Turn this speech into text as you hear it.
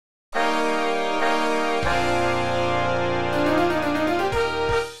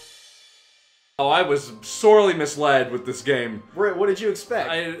Oh, I was sorely misled with this game. What did you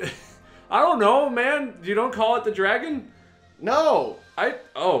expect? I don't know, man. You don't call it the dragon? No.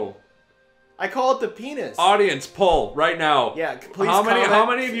 Oh. I call it the penis. Audience, poll right now. Yeah, please How comment.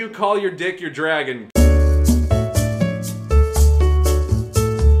 many of you call your dick your dragon?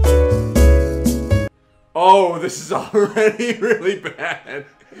 Oh, this is already really bad.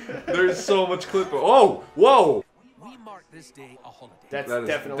 There's so much clip. Oh, whoa. We mark this day a holiday. That is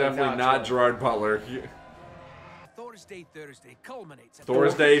definitely not Gerard Butler. Thursday culminates.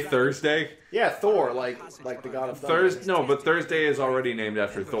 Thursday? Yeah, Thor, like the god of thunder. No, but Thursday is already named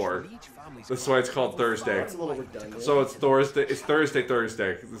after Thor. That's why it's called Thursday. That's a little redundant. So it's Thursday. It's Thursday.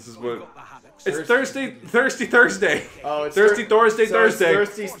 This is what. It's Thursday. Oh, it's Thursday.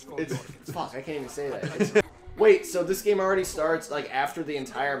 It's fuck. I can't even say that. Wait, so this game already starts like after the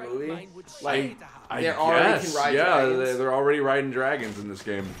entire movie? Like I they already can ride dragons? They're already riding dragons in this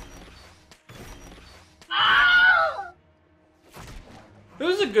game. It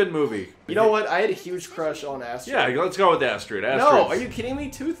was a good movie. You know what? I had a huge crush on Astrid. Yeah, let's go with Astrid. No, are you kidding me?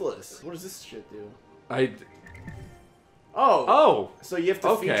 Toothless. What does this shit do? Oh. So you have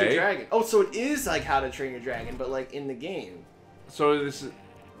to feed your dragon. Oh, so it is like How to Train Your Dragon, but like in the game. So this is...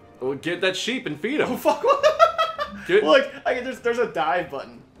 Well, get that sheep and feed him. Oh, fuck. Look, there's a dive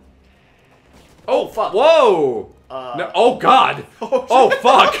button. Oh, fuck. Whoa. No, oh, God. Oh,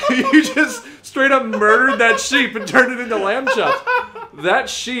 fuck. You just straight up murdered that sheep and turned it into lamb chops. That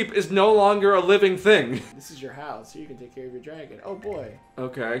sheep is no longer a living thing. This is your house. Here you can take care of your dragon. Oh, boy.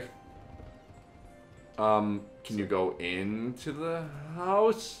 Okay. Can you go into the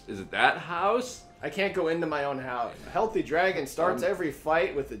house? Is it that house? I can't go into my own house. A healthy dragon starts every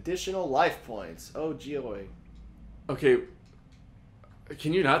fight with additional life points. Oh, joy. Okay.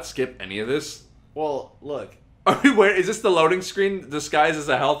 Can you not skip any of this? Well, look. Is this the loading screen disguised as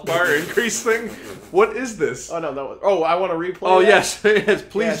a health bar increase thing? What is this? Oh, no, that was... Oh, I want to replay Oh, that? yes. Yes,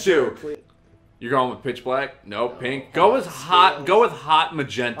 please yeah, do. sure, please. You're going with pitch black? No, pink. Go with hot. Go with hot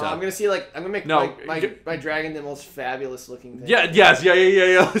magenta. I'm gonna see I'm gonna make my dragon the most fabulous looking thing. Yeah. Yes.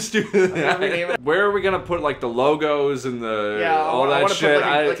 Yeah. Let's do that. Where are we gonna put like the logos and the all that shit?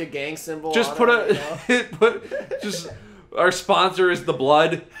 Put like a gang symbol. Just on put it, just our sponsor is the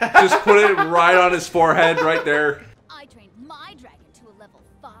blood. Just put it right on his forehead, right there. I trained my dragon to a level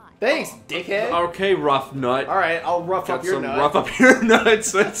 5. Thanks, dickhead. Okay, rough nut. All right, I'll rough up your nut. Rough up your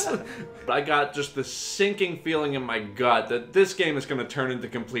nuts. But I got just the sinking feeling in my gut that this game is going to turn into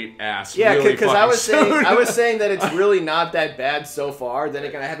complete ass. Yeah, really because I was saying that it's really not that bad so far. Then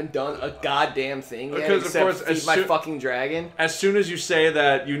again, I haven't done a goddamn thing yet. Because of course, feed my fucking dragon. As soon as you say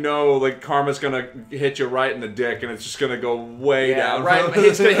that, you know, like karma's gonna hit you right in the dick, and it's just gonna go way down. Right,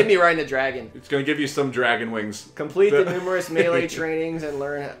 it's gonna hit me right in the dragon. It's gonna give you some dragon wings. Complete the numerous melee trainings and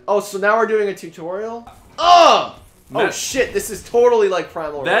learn. Oh, so now we're doing a tutorial. Oh. Oh shit, this is totally like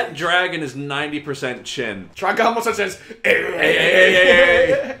Primal That Rage. dragon is 90% chin. Tragamo says,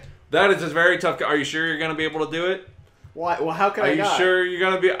 hey. That is a very tough. Are you sure you're going to be able to do it? Why? Well, how can I not? Are you sure you're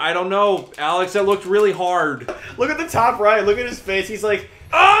going to be... I don't know, Alex, that looked really hard. Look at the top right, look at his face, he's like...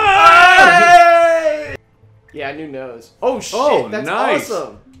 Ah! Yeah, new nose. Oh shit, that's nice.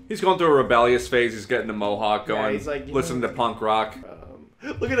 awesome. He's going through a rebellious phase, he's getting a mohawk going. Yeah, he's like, listening to punk rock.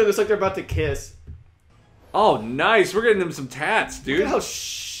 Look at them, it's like they're about to kiss. Oh, nice. We're getting him some tats, dude. Look at how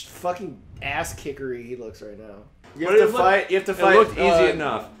fucking ass-kickery he looks right now. You have to fight. It looked easy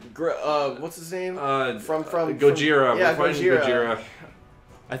enough. What's his name? From Gojira. Yeah, We're fighting Gojira.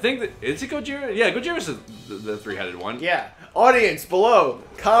 I think that... Is it Gojira? Yeah, Gojira's the three-headed one. Yeah. Audience, below,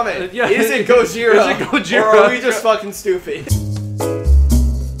 comment. Yeah. Is it Gojira? Is it Gojira? Or are we just fucking stupid?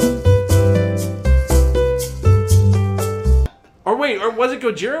 Or wait, or was it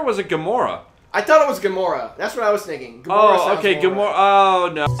Gojira or was it Gamora? I thought it was Gamora. That's what I was thinking. Gamora okay, Gamora.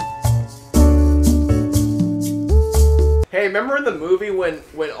 Oh, no. Hey, remember in the movie when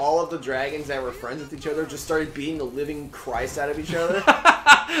all of the dragons that were friends with each other just started beating the living Christ out of each other?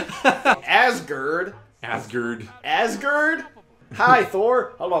 Asgard. Hi,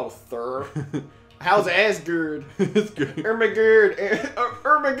 Thor. Hello, Thor. How's Asgard? Ermagerd,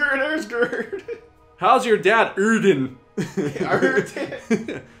 Asgard. How's your dad, Erden?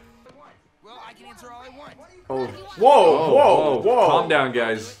 Oh. Whoa. Calm down,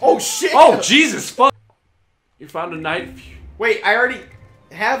 guys. Oh, shit. Oh, Jesus, fuck. You found a Night Fury. Wait, I already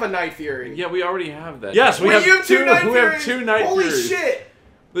have a Night Fury. Yeah, we already have that. Yes, we have two Night Furies. We have two Night Furies. Holy shit.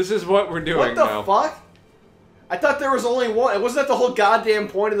 This is what we're doing now. What the fuck? I thought there was only one. Wasn't that the whole goddamn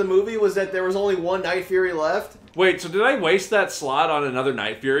point of the movie? Was that there was only one Night Fury left? Wait, so did I waste that slot on another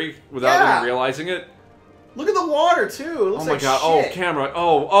Night Fury without even realizing it? Look at the water too. It looks Oh my like god. shit. Oh, camera.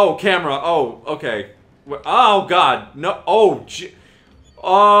 Oh, camera. Oh, okay. Oh god. No. Oh.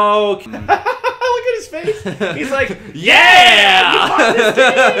 Oh. Look at his face. He's like, yeah! you bought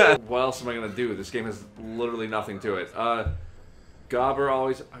this game! What else am I gonna do? This game has literally nothing to it. Gobber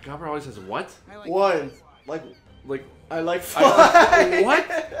always has what? One. Like I like fly.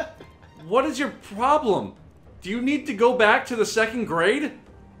 what? What is your problem? Do you need to go back to the 2nd grade?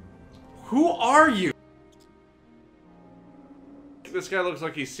 Who are you? This guy looks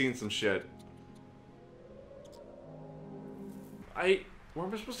like he's seen some shit. Where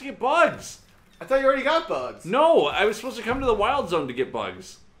am I supposed to get bugs? I thought you already got bugs. No, I was supposed to come to the wild zone to get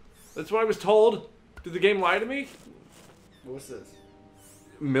bugs. That's what I was told. Did the game lie to me? What's this?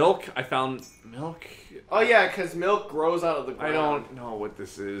 Milk. I found milk. Oh yeah, because milk grows out of the ground. I don't know what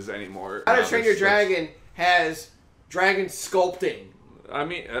this is anymore. How to Train Your Dragon has dragon sculpting. I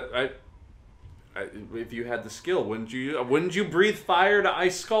mean, if you had the skill, wouldn't you breathe fire to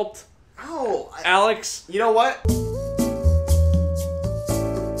ice sculpt? Oh, Alex. You know what?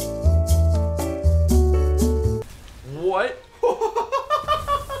 What?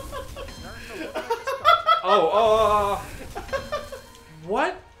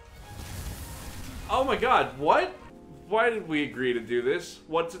 What? Oh my god, what? Why did we agree to do this?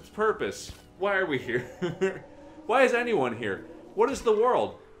 What's its purpose? Why are we here? Why is anyone here? What is the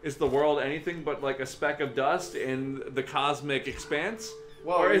world? Is the world anything but like a speck of dust in the cosmic expanse?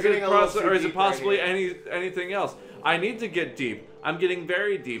 Well, or is it possibly right anything else? I need to get deep. I'm getting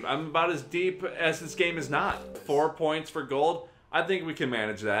very deep. I'm about as deep as this game is not. 4 points for gold. I think we can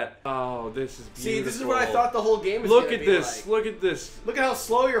manage that. Oh, this is beautiful. See, this is what I thought the whole game was Look gonna at be this. like. Look at this. Look at how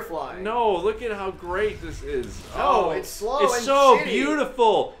slow you're flying. No, look at how great this is. No, Oh, it's slow It's and so shitty.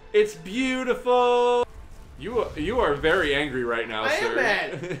 beautiful. It's beautiful. You are very angry right now, I sir. am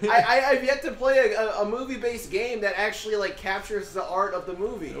mad. I've yet to play a movie-based game that actually like captures the art of the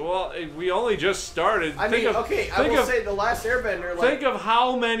movie. Well, we only just started. I mean, okay, I will say The Last Airbender. Like, think of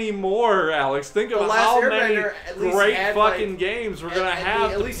how many more, Alex. Think of The Last how many Airbender at least great had, fucking like, games we're gonna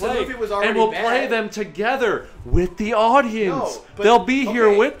have at to least play, the movie was already and we'll bad. play them together with the audience. No, but, They'll be here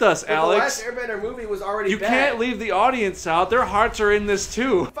okay, with us, but Alex. The Last Airbender movie was already You bad. can't leave the audience out. Their hearts are in this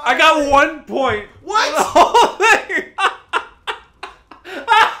too. Fine. I got 1 point. What? The whole thing.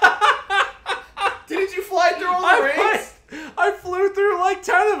 Didn't you fly through all the rings? I flew through like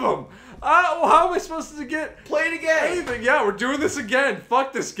 10 of them. How am I supposed to get Play it again. anything? Yeah, we're doing this again.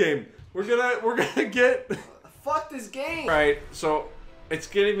 Fuck this game. We're gonna get. Fuck this game. Right. So it's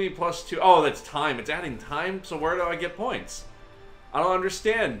getting me +2. Oh, that's time. It's adding time. So where do I get points? I don't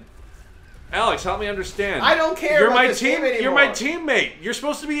understand. Alex, help me understand. I don't care You're about my this team. game anymore. You're my teammate. You're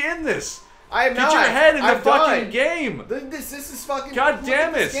supposed to be in this. I am Get not. your head in the I'm fucking done. game. This is fucking. God look damn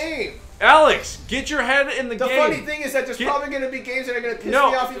at this it. game. Alex, get your head in the The game. funny thing is that there's probably going to be games that are going to piss me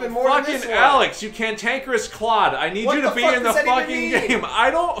off even more fucking than this one. Alex, you cantankerous clod. I need What you to the be fuck in the does that even fucking mean? game.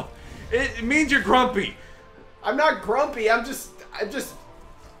 I don't. It means you're grumpy. I'm not grumpy. I'm just at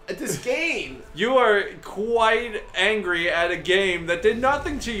this game. You are quite angry at a game that did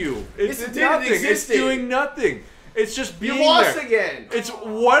nothing to you. It Yes, did it did. It nothing. It's existed. doing nothing. It's just being You lost there. again. It's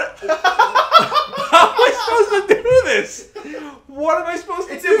what? How am I supposed to do this? What am I supposed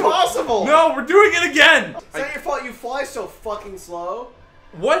to It's do? impossible. No, we're doing it again. It's not your fault. You fly so fucking slow.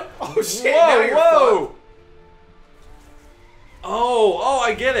 What? Oh shit! Whoa, now you're whoa. fucked. Oh,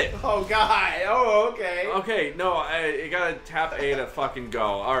 I get it. Oh god. Oh okay. Okay, no, you gotta tap A to fucking go.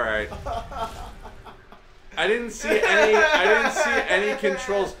 All right. I didn't see any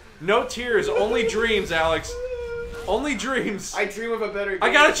controls. No tears, only dreams, Alex. Only dreams. I dream of a better game.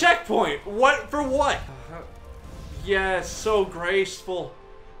 I got a checkpoint. What for what? Yes, so graceful.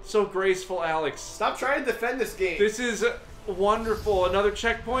 So graceful, Alex. Stop trying to defend this game. This is wonderful. Another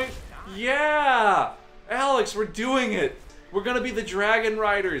checkpoint? Yeah! Alex, we're doing it. We're gonna be the Dragon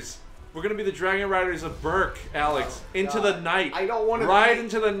Riders. We're gonna be the Dragon Riders of Burke, Alex. Into the night. I don't want to Ride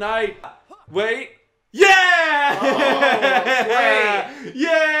into the night. Wait. Yeah! great.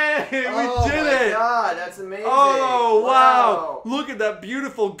 Yeah! We did it! Oh my god, that's amazing. Oh, wow. Look at that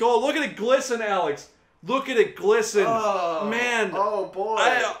beautiful gold. Look at it glisten, Alex. Look at it glisten. Oh, man. Oh boy.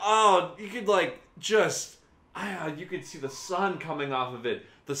 You could like just, you could see the sun coming off of it.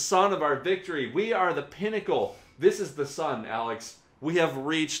 The sun of our victory. We are the pinnacle. This is the sun, Alex. We have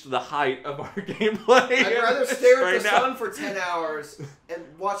reached the height of our gameplay. I'd rather stare at right the now. sun for 10 hours and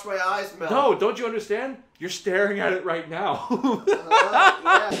watch my eyes melt. No, don't you understand? You're staring at it right now.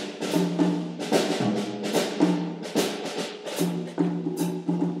 Yeah.